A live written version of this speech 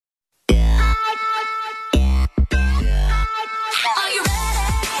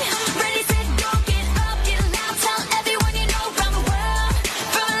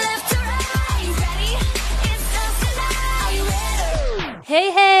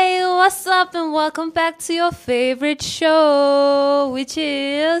what's up, and welcome back to your favorite show, which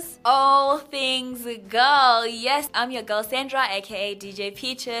is All Things Girl. Yes, I'm your girl Sandra, aka DJ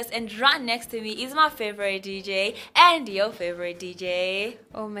Peaches, and right next to me is my favorite DJ and your favorite DJ.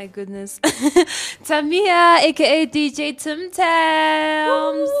 Oh my goodness, Tamia, aka DJ Tim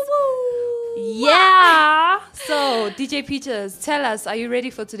Tams. Yeah. So, DJ Peaches, tell us, are you ready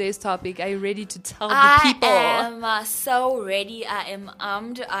for today's topic? Are you ready to tell the people? I am so ready. I am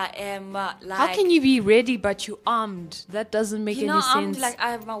armed. I am like. How can you be ready but you armed? That doesn't make any armed, sense. like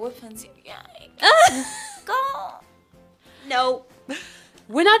I have my weapons. Yeah. Go. No.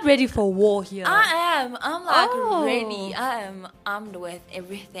 We're not ready for war here. I am. I'm like ready. I am armed with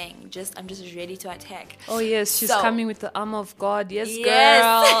everything. I'm just ready to attack. Oh yes, she's coming with the armor of God. Yes, Yes.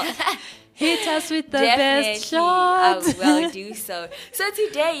 girl. Hit us with the Definitely, best shot. I will do so. So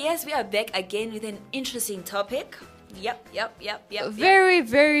today, yes, we are back again with an interesting topic. Yep. Very,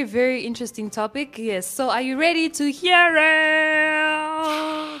 very, very interesting topic. Yes. So are you ready to hear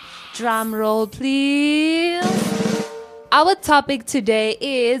it? Drum roll, please. Our topic today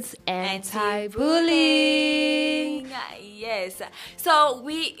is anti-bullying. Yes. So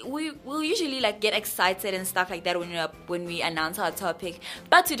we will usually like get excited and stuff like that when we announce our topic.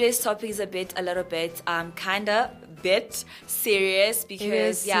 But today's topic is a little bit kinda bit serious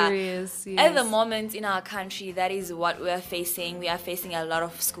because serious, yes. At the moment in our country, that is what we are facing. We are facing a lot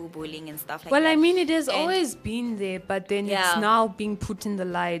of school bullying and stuff like that. Well, I mean, it has always been there, but then it's now being put in the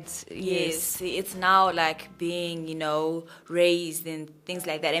light. Yes, it's now like being, raised and things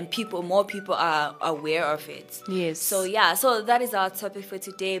like that, and more people are aware of it. Yes. So that is our topic for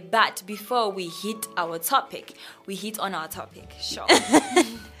today. But before we hit on our topic, sure.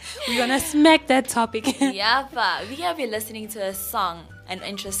 We're gonna smack that topic. Yeah, but we have been listening to a song, an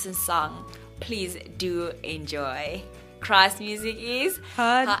interesting song. Please do enjoy. Cross music is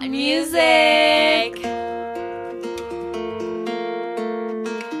Hot music.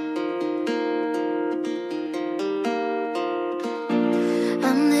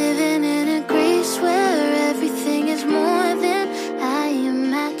 I'm living in a grace where everything is more than I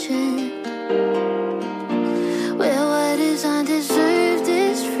imagined, where what is undeserved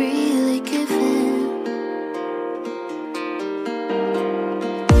is freely given.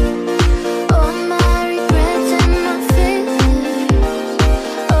 All my regrets and my failures,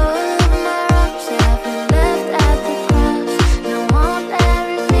 all of my wrongs have been left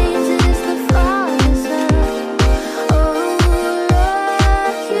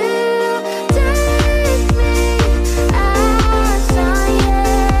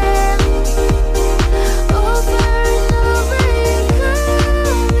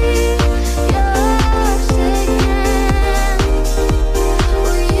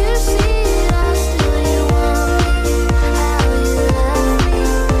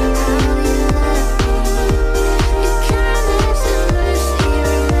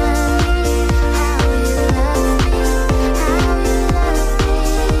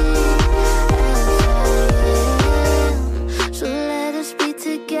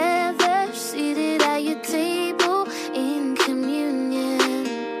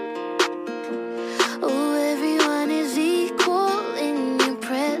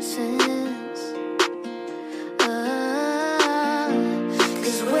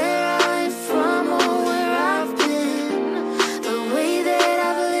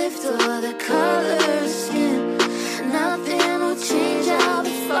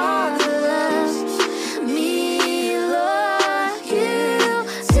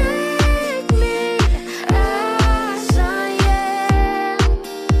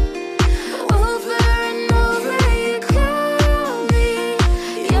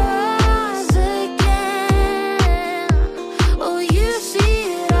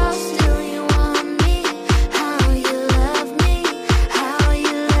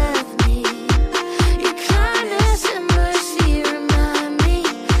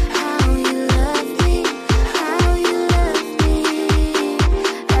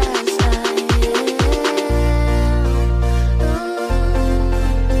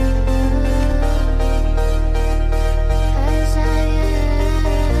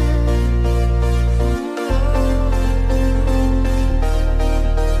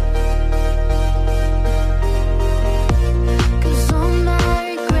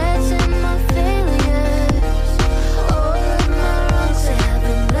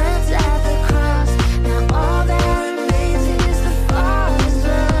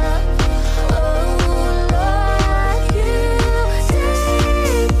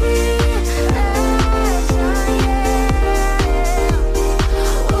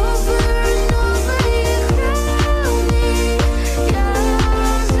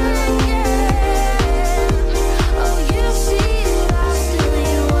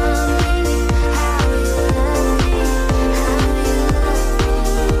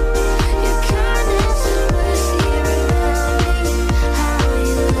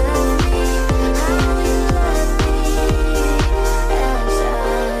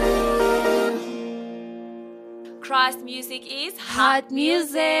music is Hot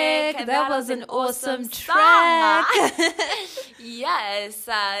Music. That was an awesome song. track. Yes,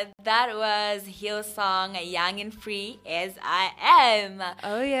 that was Hillsong, Young and Free as I Am.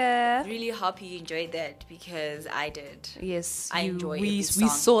 Oh yeah. Really hope you enjoyed that because I did. Yes, I enjoy every we song.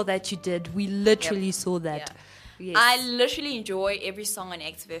 saw that you did. We literally Yep. saw that. Yeah. Yes. I literally enjoy every song on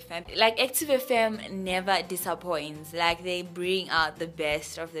Active FM. Like, Active FM never disappoints. Like, they bring out the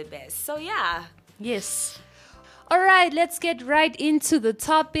best of the best. So, yeah. Yes. All right, let's get right into the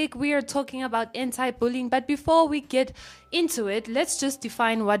topic. We are talking about anti-bullying, but before we get into it, let's just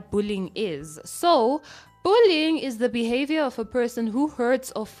define what bullying is. So, bullying is the behavior of a person who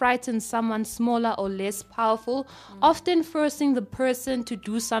hurts or frightens someone smaller or less powerful, often forcing the person to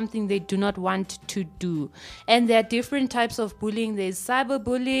do something they do not want to do. And there are different types of bullying. There's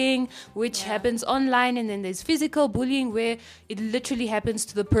cyberbullying, which happens online, and then there's physical bullying, where it literally happens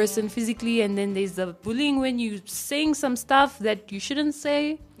to the person physically, and then there's the bullying when you're saying some stuff that you shouldn't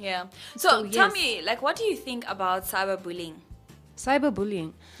say. Yeah. So, So, tell yes. me, like, what do you think about cyberbullying?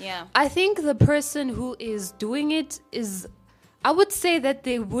 Cyberbullying. Yeah. I think the person who is doing it is, I would say that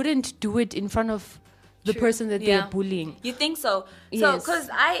they wouldn't do it in front of the True. person that Yeah. they're bullying. You think so? So, Yes. because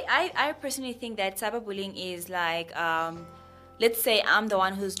I personally think that cyberbullying is like, let's say I'm the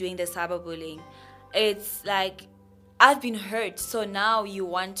one who's doing the cyberbullying. It's like, I've been hurt, so now you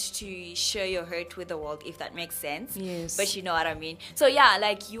want to share your hurt with the world, if that makes sense. Yes. But you know what I mean. So yeah,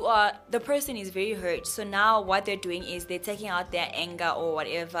 like the person is very hurt. So now what they're doing is they're taking out their anger or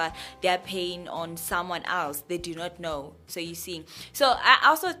whatever, their pain on someone else they do not know. So you see. So I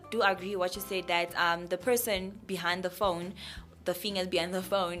also do agree what you said that the person behind the phone, the fingers behind the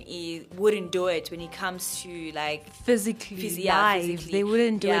phone, wouldn't do it when it comes to like Physically, yeah, live, physically. they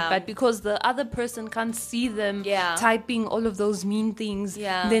wouldn't do Yeah. it, but because the other person can't see them Yeah. typing all of those mean things,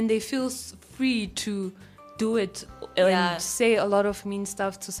 Yeah. then they feel free to do it and Yeah. say a lot of mean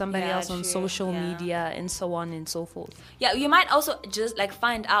stuff to somebody Yeah, else on true. social Yeah. media and so on and so forth. Yeah, you might also just like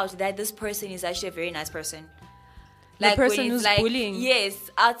find out that this person is actually a very nice person. The person when who's it's like, bullying. Yes,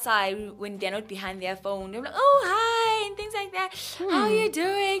 outside when they're not behind their phone, they're like, "Oh, hi," and things like that. How are you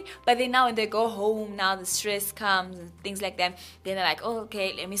doing? But then now when they go home, now the stress comes and things like that. Then they're like, "Oh,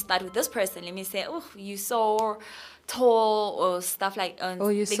 okay, let me start with this person. Let me say, oh, you so tall or stuff like, Oh,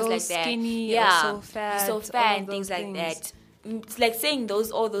 you're things so like that. skinny or Yeah, so fat, you're so all fat, of and things those like things. that. It's like saying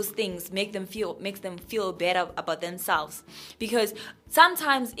all those things makes them feel better about themselves, because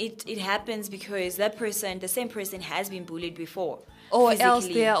sometimes it happens because the same person has been bullied before, Or else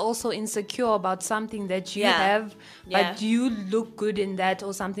physically. they are also insecure about something that you Yeah. have, Yeah. but you look good in that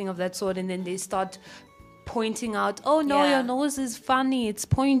or something of that sort, and then they start pointing out, "Oh no, Yeah. your nose is funny, it's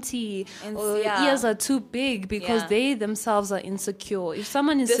pointy, And or your yeah. ears are too big," because Yeah. they themselves are insecure. If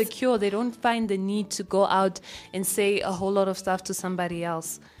someone is This- secure, they don't find the need to go out and say a whole lot of stuff to somebody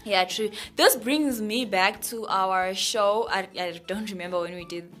else. Yeah, true. This brings me back to our show. I don't remember when we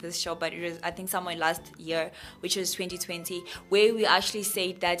did this show, but it was, I think, somewhere last year, which was 2020, where we actually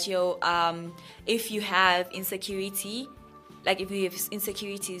said that, if you have insecurity, like if you have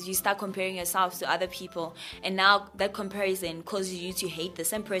insecurities, you start comparing yourself to other people, and now that comparison causes you to hate the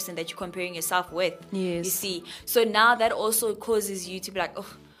same person that you're comparing yourself with. Yes. You see, so now that also causes you to be like, oh,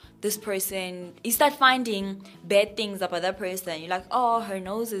 this person, you start finding bad things about that person. You're like, oh, her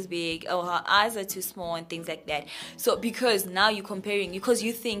nose is big, oh, her eyes are too small, and things like that. So because now you're comparing, because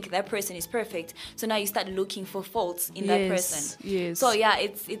you think that person is perfect, so now you start looking for faults in that Yes, person. yes. So yeah,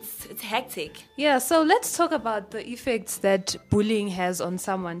 it's hectic. Yeah, so let's talk about the effects that bullying has on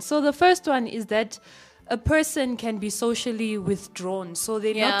someone. So the first one is that a person can be socially withdrawn. So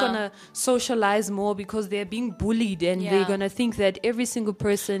they're not Yeah. going to socialize more because they're being bullied, and they're Yeah. going to think that every single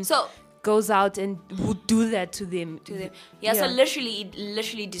person So- goes out and would do that to them. Yeah, so literally, it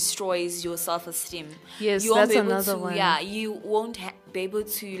literally destroys your self-esteem. Yes, you won't that's be able another to, one. Yeah, you won't be able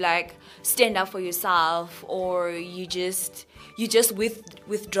to like stand up for yourself, or you just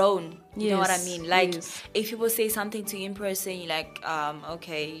withdrawn. You know what I Yes, mean? Like yes. if people say something to you in person, you're like,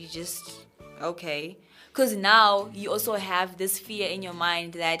 okay, you just okay. Because now you also have this fear in your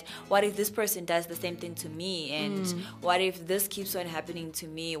mind that what if this person does the same thing to me, and what if this keeps on happening to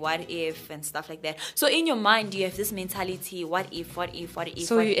me, what if, and stuff like that. So in your mind you have this mentality, what if.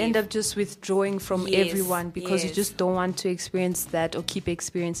 So you end up just withdrawing from Yes, everyone because you yes. just don't want to experience that or keep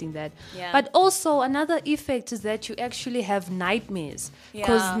experiencing that. Yeah. But also another effect is that you actually have nightmares,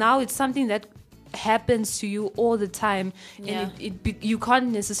 because Yeah. now it's something that happens to you all the time, Yeah. and you can't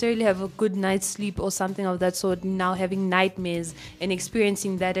necessarily have a good night's sleep or something of that sort, now having nightmares and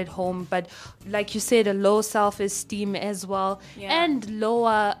experiencing that at home. But like you said, a low self-esteem as well, Yeah. and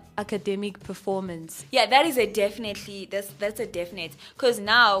lower academic performance. Yeah, that is a definitely, that's a definite. Because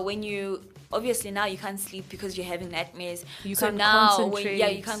now when you, obviously now you can't sleep because you're having nightmares. You so can't now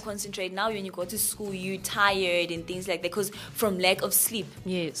concentrate. you can't concentrate. Now when you go to school, you're tired and things like that because from lack of sleep.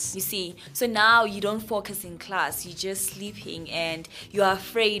 Yes. You see, so now you don't focus in class. You're just sleeping and you are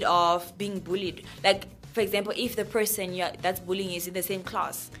afraid of being bullied. Like, for example, if the person that's bullying is in the same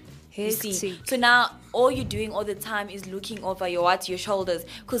class. You see, Hectic. so now all you're doing all the time is looking over your shoulders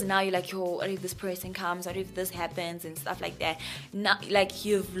because now you're like, yo, what if this person comes? What if this happens and stuff like that? Now, like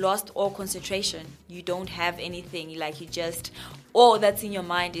you've lost all concentration. You don't have anything. Like you just, all that's in your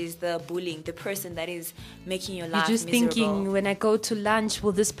mind is the bullying, the person that is making your life You're just miserable. thinking, when I go to lunch,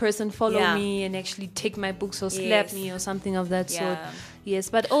 will this person follow Yeah. me and actually take my books or slap Yes. me or something of that sort? Yeah. Yes,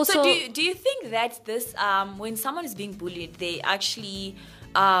 but also... So do you think that this when someone is being bullied, they actually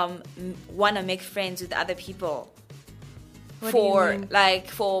want to make friends with other people What do you for mean? like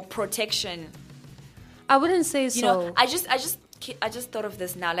for protection? I wouldn't say so. You know, I just thought of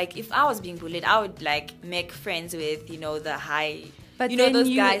this now. Like if I was being bullied, I would like make friends with the high. But you know then those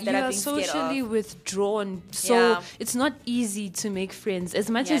you, guys that you are are being scared socially of. withdrawn, so Yeah. it's not easy to make friends. As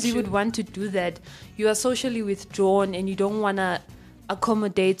much Yeah, as you true. would want to do that, you are socially withdrawn and you don't want to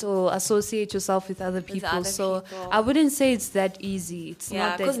accommodate or associate yourself with other people. other so people. I wouldn't say it's that easy. It's Yeah, not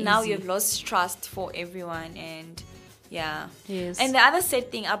that because easy. now you've lost trust for everyone, and yeah. Yes. And the other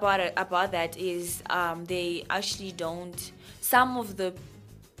sad thing about that is they actually don't. Some of the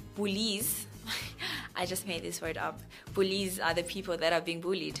bullies, I just made this word up. Bullies are the people that are being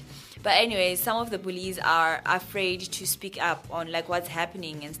bullied. But anyway, some of the bullies are afraid to speak up on like what's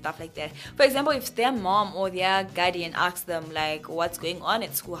happening and stuff like that. For example, if their mom or their guardian asks them like what's going on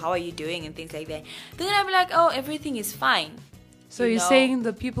at school, how are you doing and things like that, they're gonna be like, oh, everything is fine. so you you're know? saying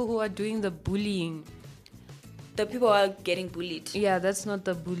the people who are doing the bullying, The people are getting bullied. yeah, that's not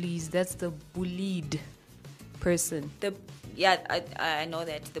the bullies, that's the bullied person. I know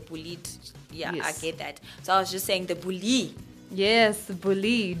that the bullied. Yeah, Yes. I get that. So I was just saying the bully. Yes,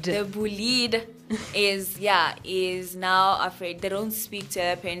 bullied. The bullied is now afraid. They don't speak to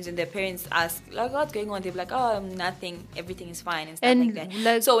their parents, and their parents ask like, "What's going on?" They're like, "Oh, nothing. Everything is fine," and stuff And, like that.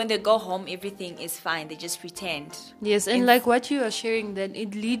 like- So when they go home, everything is fine. They just pretend. Yes, and In- like what you are sharing, then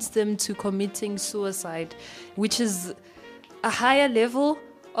it leads them to committing suicide, which is a higher level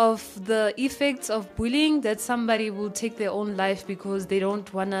of the effects of bullying, that somebody will take their own life because they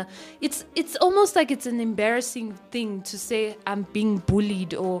don't wanna. It's almost like it's an embarrassing thing to say I'm being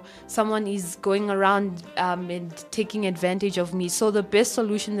bullied or someone is going around and taking advantage of me. So the best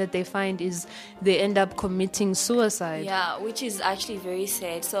solution that they find is they end up committing suicide. Yeah, which is actually very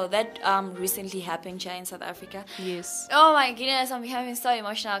sad. So that recently happened here in South Africa. Yes. Oh my goodness, I'm becoming so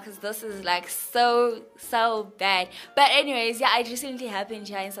emotional because this is like so bad. But anyways, yeah, it recently happened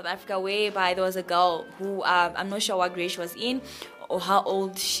here in South Africa, whereby there was a girl who I'm not sure what grade she was in or how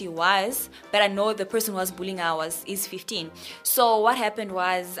old she was, but I know the person who was bullying her is 15. So what happened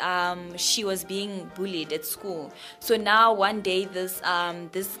was she was being bullied at school. So now one day this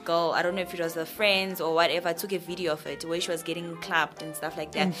girl, I don't know if it was her friends or whatever, took a video of it where she was getting clapped and stuff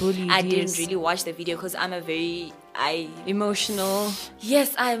like that. And bullied, I didn't yes. really watch the video because Emotional.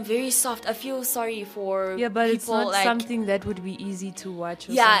 Yes, I am very soft. I feel sorry for Yeah, but people, it's not like, something that would be easy to watch.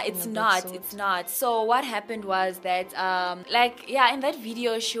 Or yeah, something it's of that not. sort. It's not. So what happened was that, in that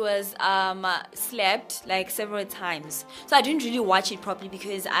video, she was slapped like several times. So I didn't really watch it properly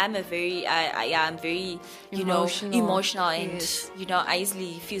because I'm a very, I'm very, emotional, and Yes. I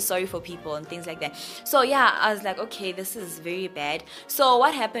easily feel sorry for people and things like that. So yeah, I was like, okay, this is very bad. So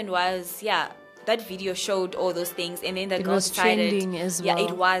what happened was, that video showed all those things, and then the It girl was decided, trending as yeah, well.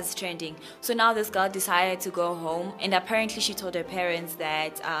 it was trending. So now this girl decided to go home, and apparently she told her parents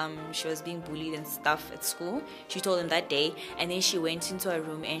that she was being bullied and stuff at school. She told them that day, and then she went into her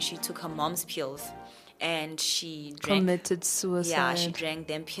room and she took her mom's pills, and she drank. Committed suicide. Yeah, she drank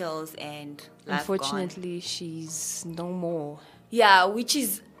them pills, and life gone. Unfortunately, she's no more. Yeah, which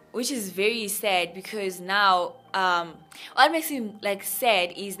is very sad because now what makes me like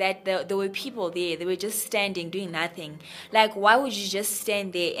sad is that there were people there. They were just standing doing nothing. Like, why would you just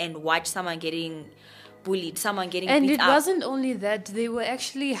stand there and watch someone getting bullied, someone getting And beat it up? wasn't only that, they were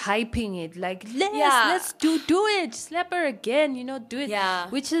actually hyping it, like Yeah. let's do it, slap her again, do it. Yeah.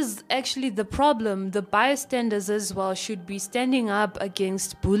 Which is actually the problem. The bystanders as well should be standing up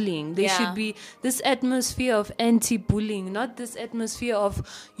against bullying. There Yeah. should be this atmosphere of anti-bullying, not this atmosphere of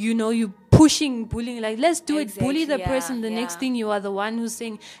you pushing bullying, like let's do it, bully the Exactly, person. The next yeah. thing you are the one who's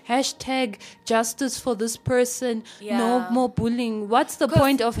saying hashtag justice for this person, no Yeah. more bullying. What's the 'Cause-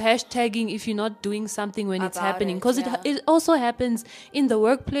 point of hashtagging if you're not doing something when it's About happening? it, Because yeah. it also happens in the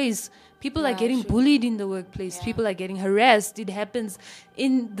workplace. People are Yeah, getting true. bullied in the workplace. Yeah. People are getting harassed. It happens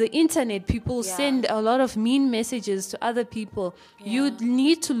in the internet. People Yeah. send a lot of mean messages to other people. You Yeah.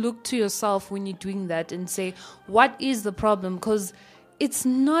 need to look to yourself when you're doing that and say, what is the problem? Because it's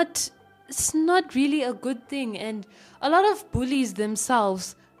not really a good thing. And a lot of bullies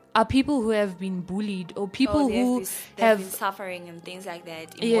themselves are people who have been bullied, or people who they've have been suffering and things like that,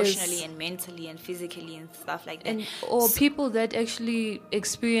 Yes. emotionally and mentally and physically and stuff like that. and or people that actually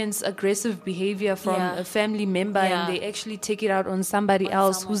experience aggressive behavior from Yeah. a family member, Yeah. and they actually take it out on somebody On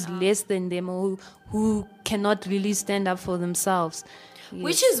else someone who's else. less than them, or who cannot really stand up for themselves.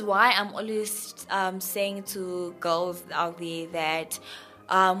 Which is why I'm always saying to girls out there that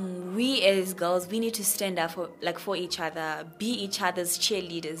we as girls, we need to stand up for each other, be each other's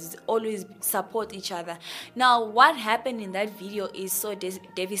cheerleaders, always support each other. Now, what happened in that video is so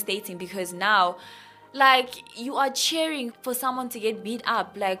devastating, because now, like, you are cheering for someone to get beat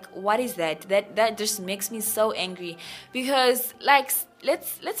up. Like, what is that? That just makes me so angry, because like,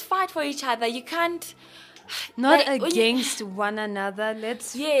 let's fight for each other. You can't. Not like, when you- against one another.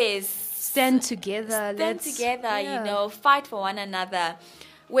 Let's Yes. stand together. Stand Let's, together, yeah. fight for one another.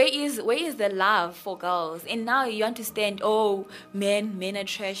 Where is the love for girls? And now you understand, men are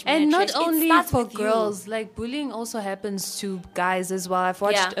trash, men And are not trash. It only starts for with you. girls, like bullying also happens to guys as well. I've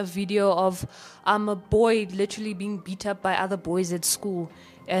watched Yeah. a video of a boy literally being beat up by other boys at school,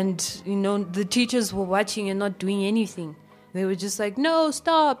 and the teachers were watching and not doing anything. They were just like, "No,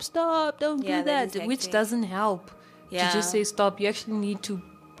 stop, don't Yeah, do that," that is which hectic. doesn't help. Yeah. To just say stop, you actually need to,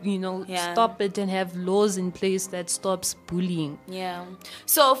 Yeah. stop it and have laws in place that stops bullying. Yeah.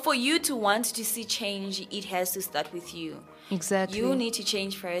 So for you to want to see change, it has to start with you. Exactly. You need to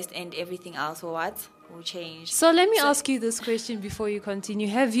change first, and everything else will change. So let me ask you this question before you continue.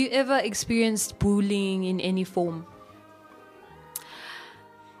 Have you ever experienced bullying in any form?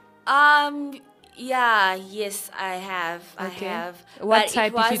 Yeah, yes, I have. Okay. I have. What But it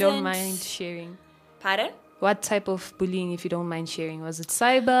type, if you don't wasn't- mind sharing? Pardon? What type of bullying, if you don't mind sharing? Was it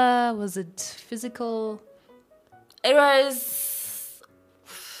cyber? Was it physical? It was.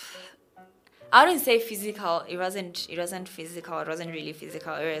 I wouldn't say physical. It wasn't physical. It wasn't really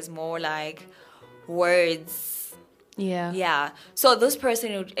physical. It was more like words. Yeah. Yeah. So this person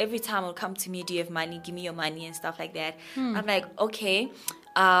every time would come to me, "Do you have money? Give me your money," and stuff like that. I'm like, okay.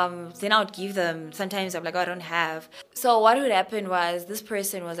 Then I would give them. Sometimes I'm like, I don't have. So what would happen was, this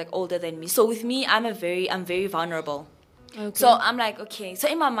person was like older than me. So with me, I'm very vulnerable. Okay. So I'm like, okay. So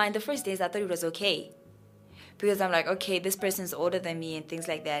in my mind, the first days I thought it was okay, because I'm like, okay, this person's older than me and things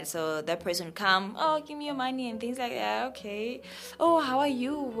like that. So that person would come, "Oh, give me your money," and things like that. Okay. "Oh, how are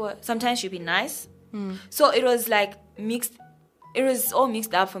you?" Sometimes she'd be nice. So it was like mixed. It was all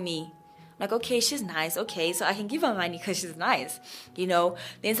mixed up for me. Like, okay, she's nice. Okay, so I can give her money because she's nice,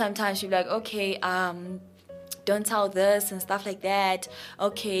 Then sometimes she'd be like, okay, don't tell this and stuff like that.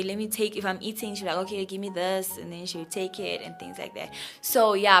 Okay, let me take, if I'm eating, she'd be like, okay, give me this, and then she would take it and things like that.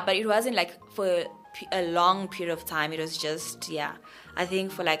 So yeah, but it wasn't like for a long period of time. It was just, I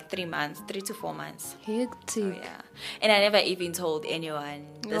think for like 3 to 4 months. Hectic. Yeah. And I never even told anyone.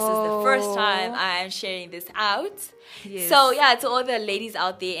 This is the first time I am sharing this out. Yes. So yeah, to all the ladies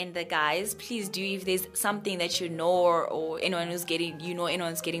out there and the guys, please do, if there's something that you know, or anyone who's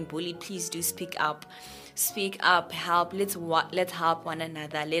anyone's getting bullied, please do speak up. Speak up, help. Let's help one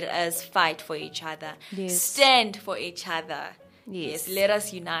another. Let us fight for each other. Yes. Stand for each other. Yes. Let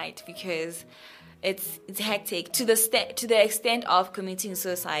us unite, because it's hectic to the extent of committing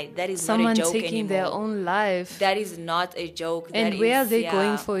suicide. That is Someone not a joke taking anymore. their own life. That is not a joke. And That where is, are they yeah.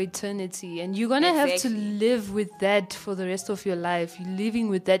 going for eternity? And you're going to have to Exactly. live with that for the rest of your life. You're living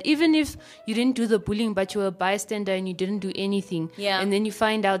with that. Even if you didn't do the bullying, but you were a bystander and you didn't do anything. Yeah. And then you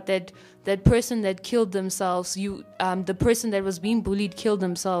find out that that person that killed themselves, the person that was being bullied killed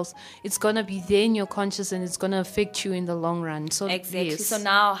themselves, it's going to be there in your conscience, and it's going to affect you in the long run. So Exactly. yes. So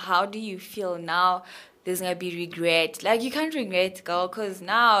now, how do you feel now? There's gonna be regret. Like, you can't regret, girl, because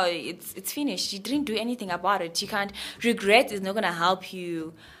now it's finished. You didn't do anything about it. You can't. Regret is not gonna help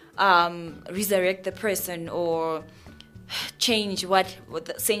you resurrect the person or change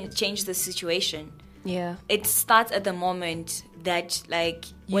change the situation. Yeah. It starts at the moment that, like,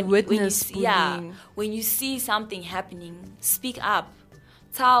 You witness bullying. when you see something happening, speak up.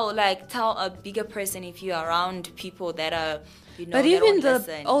 Tell a bigger person, if you're around people that are, But they even don't the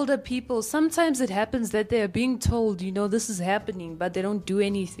listen. older people, sometimes it happens that they're being told, this is happening, but they don't do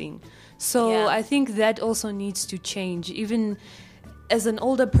anything. So Yeah. I think that also needs to change. Even as an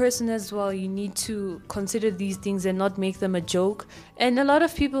older person as well, you need to consider these things and not make them a joke. And a lot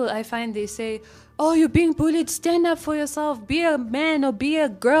of people, I find, they say, oh, you're being bullied, stand up for yourself, be a man or be a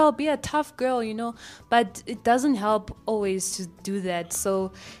girl, be a tough girl, But it doesn't help always to do that.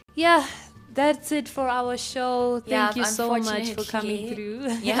 So, yeah, that's it for our show. Thank you so much for coming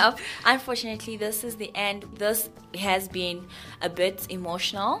through. Yeah, unfortunately, this is the end. This has been a bit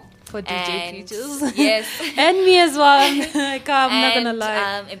emotional. For DJ And Peaches. yes. And me as well. I'm not going to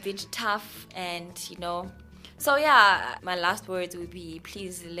lie. A bit tough and, So yeah, my last words would be,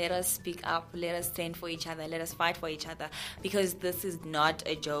 please let us speak up, let us stand for each other, let us fight for each other, because this is not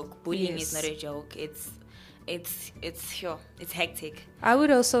a joke. Bullying is not a joke. It's hectic. I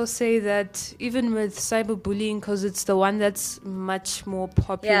would also say that even with cyberbullying, because it's the one that's much more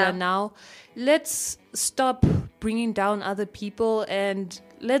popular now, let's stop bringing down other people and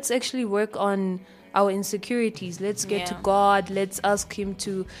let's actually work on our insecurities. Let's get to God. Let's ask Him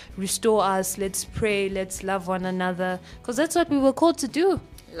to restore us. Let's pray. Let's love one another, because that's what we were called to do.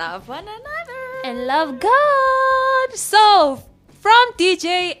 Love one another. And love God. So, from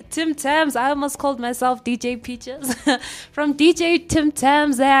DJ Tim Tams, I almost called myself DJ Peaches. From DJ Tim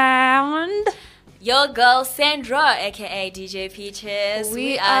Tams and your girl Sandra, aka DJ Peaches.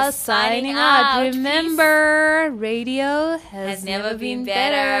 We are signing out. Remember, Peace. Radio has never been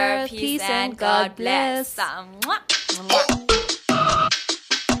better. Peace and God bless.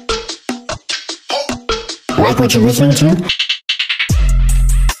 Like what you're listening to?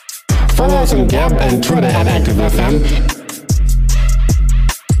 Follow us on Gab and Twitter at ActiveFM.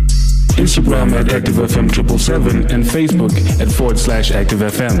 Instagram at ActiveFM777 and Facebook at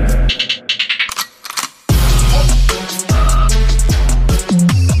 /ActiveFM.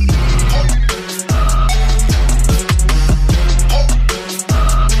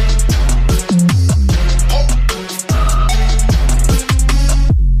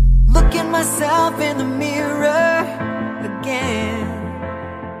 Look at myself in the mirror again.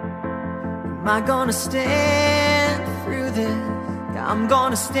 Am I gonna stand through this? I'm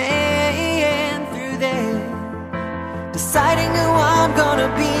gonna stand through this, deciding who I'm gonna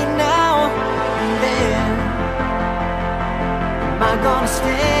be now and then. Am I gonna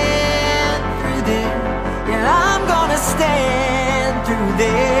stand through this? Yeah, I'm gonna stand through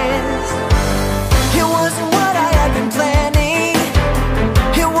this. It wasn't what I had been planning,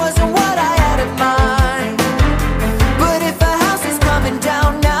 it wasn't what I had in mind. But if a house is coming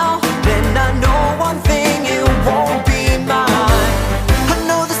down now, then I know one thing, it won't be mine. I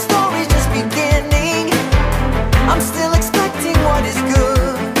know the story's just beginning, I'm still expecting what is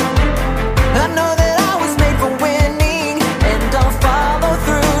good. I know that I was made for winning, and I'll follow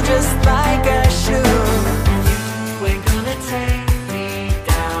through just like I should. You ain't gonna take me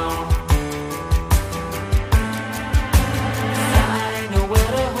down, I know where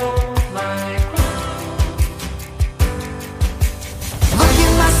to hold my ground. Look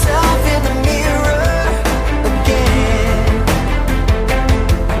at myself in the mirror again.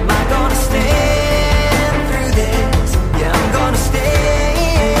 Am I gonna stand through this? Yeah, I'm gonna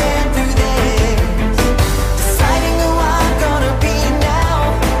stand through this, deciding who I'm gonna be now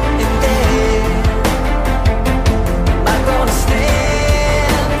and then. Am I gonna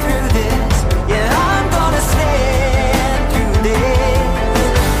stand through this? Yeah, I'm gonna stand through this.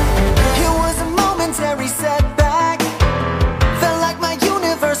 It was a momentary setback, felt like my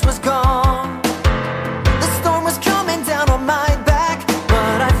universe was gone. The storm was coming down on my back,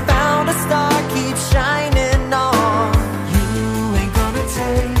 but I found a star, keep shining on. You ain't gonna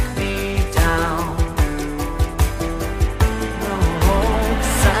take me down, no,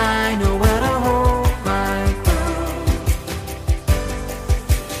 'cause I know where to hold my ground.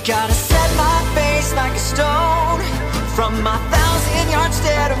 Gotta set my face like a stone, from my 1,000-yard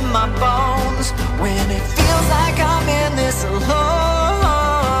stare to my bones, when it feels like I'm in this alone.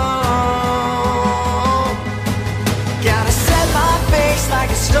 Gotta set my face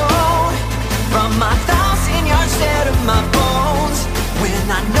like a stone, from my 1,000-yard stare to my bones, when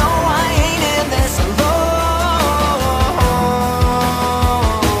I know I ain't in this alone.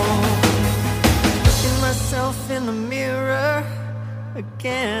 Look at myself in the mirror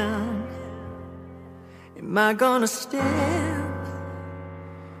again. Am I gonna stand?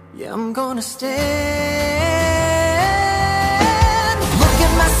 Yeah, I'm gonna stand